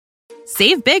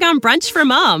Save big on brunch for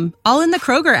mom, all in the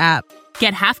Kroger app.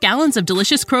 Get half gallons of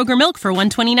delicious Kroger milk for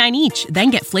 $1.29 each.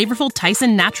 Then get flavorful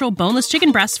Tyson natural boneless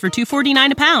chicken breasts for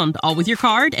 $2.49 a pound, all with your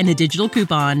card and a digital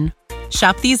coupon.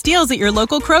 Shop these deals at your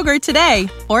local Kroger today,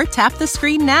 or tap the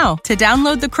screen now to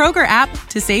download the Kroger app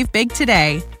to save big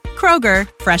today. Kroger,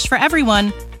 fresh for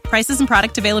everyone. Prices and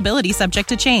product availability subject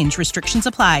to change. Restrictions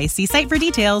apply. See site for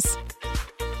details.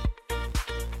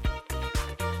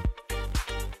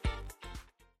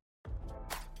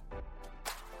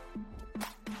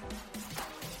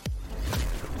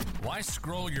 Why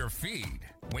scroll your feed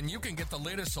when you can get the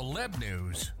latest celeb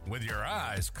news with your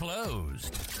eyes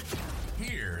closed?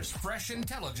 Here's fresh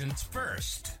intelligence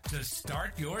first to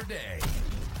start your day.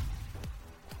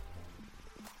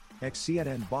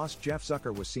 Ex-CNN boss Jeff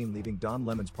Zucker was seen leaving Don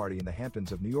Lemon's party in the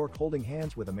Hamptons of New York holding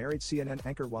hands with a married CNN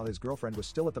anchor while his girlfriend was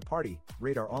still at the party,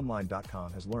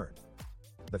 RadarOnline.com has learned.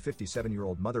 The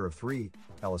 57-year-old mother of three,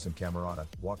 Allison Camerata,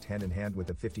 walked hand-in-hand with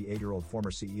the 58-year-old former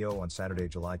CEO on Saturday,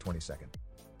 July 22nd.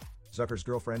 Zucker's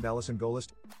girlfriend, Allison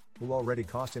Gollust, who already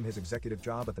cost him his executive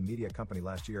job at the media company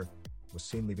last year, was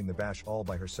seen leaving the bash all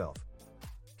by herself.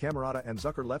 Camerata and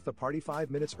Zucker left the party 5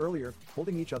 minutes earlier,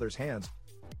 holding each other's hands,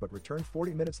 but returned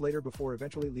 40 minutes later before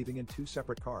eventually leaving in two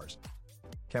separate cars.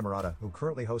 Camerata, who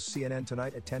currently hosts CNN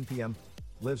Tonight at 10 p.m.,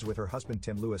 lives with her husband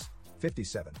Tim Lewis,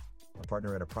 57, a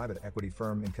partner at a private equity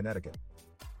firm in Connecticut.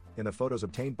 In the photos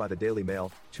obtained by the Daily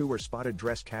Mail, two were spotted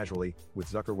dressed casually,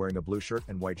 with Zucker wearing a blue shirt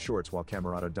and white shorts while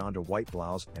Camerata donned a white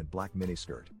blouse and black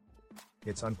miniskirt.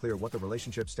 It's unclear what the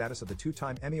relationship status of the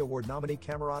two-time Emmy Award nominee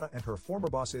Camerata and her former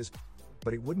boss is,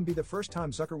 but it wouldn't be the first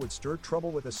time Zucker would stir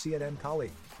trouble with a CNN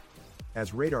colleague.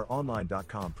 As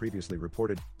RadarOnline.com previously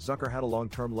reported, Zucker had a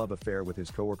long-term love affair with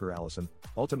his coworker Allison,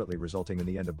 ultimately resulting in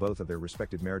the end of both of their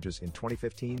respective marriages in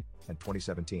 2015 and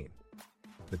 2017.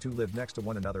 The two lived next to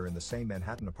one another in the same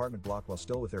Manhattan apartment block while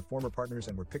still with their former partners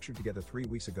and were pictured together 3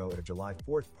 weeks ago at a July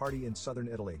 4th party in southern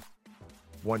Italy.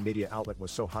 One media outlet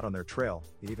was so hot on their trail,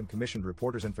 it even commissioned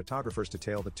reporters and photographers to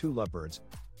tail the two lovebirds,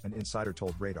 an insider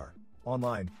told Radar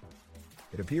Online.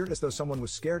 It appeared as though someone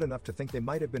was scared enough to think they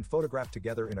might have been photographed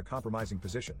together in a compromising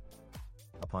position.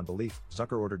 Upon belief,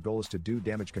 Zucker ordered Gollust to do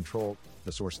damage control,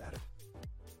 the source added.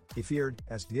 He feared,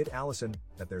 as did Allison,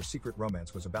 that their secret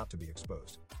romance was about to be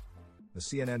exposed. The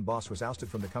CNN boss was ousted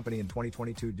from the company in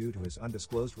 2022 due to his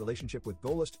undisclosed relationship with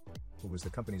Gollust, who was the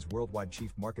company's worldwide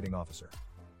chief marketing officer.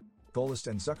 Gollust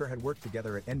and Zucker had worked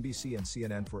together at NBC and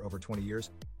CNN for over 20 years,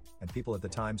 and people at the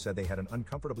time said they had an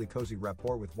uncomfortably cozy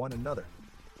rapport with one another.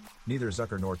 Neither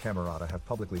Zucker nor Camerata have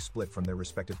publicly split from their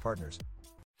respective partners.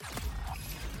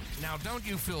 Now, don't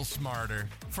you feel smarter?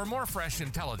 For more fresh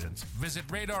intelligence, visit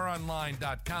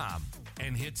RadarOnline.com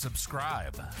and hit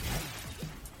subscribe.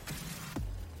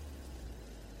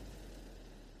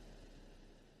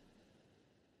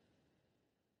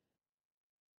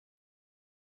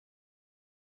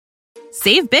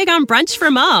 Save big on brunch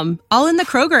for mom, all in the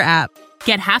Kroger app.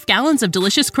 Get half gallons of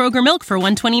delicious Kroger milk for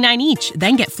 $1.29 each.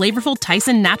 Then get flavorful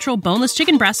Tyson natural boneless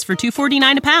chicken breasts for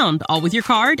 $2.49 a pound, all with your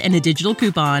card and a digital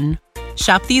coupon.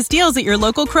 Shop these deals at your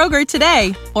local Kroger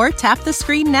today, or tap the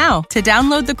screen now to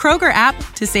download the Kroger app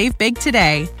to save big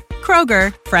today.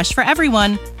 Kroger, fresh for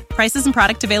everyone. Prices and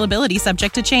product availability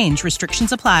subject to change.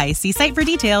 Restrictions apply. See site for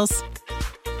details.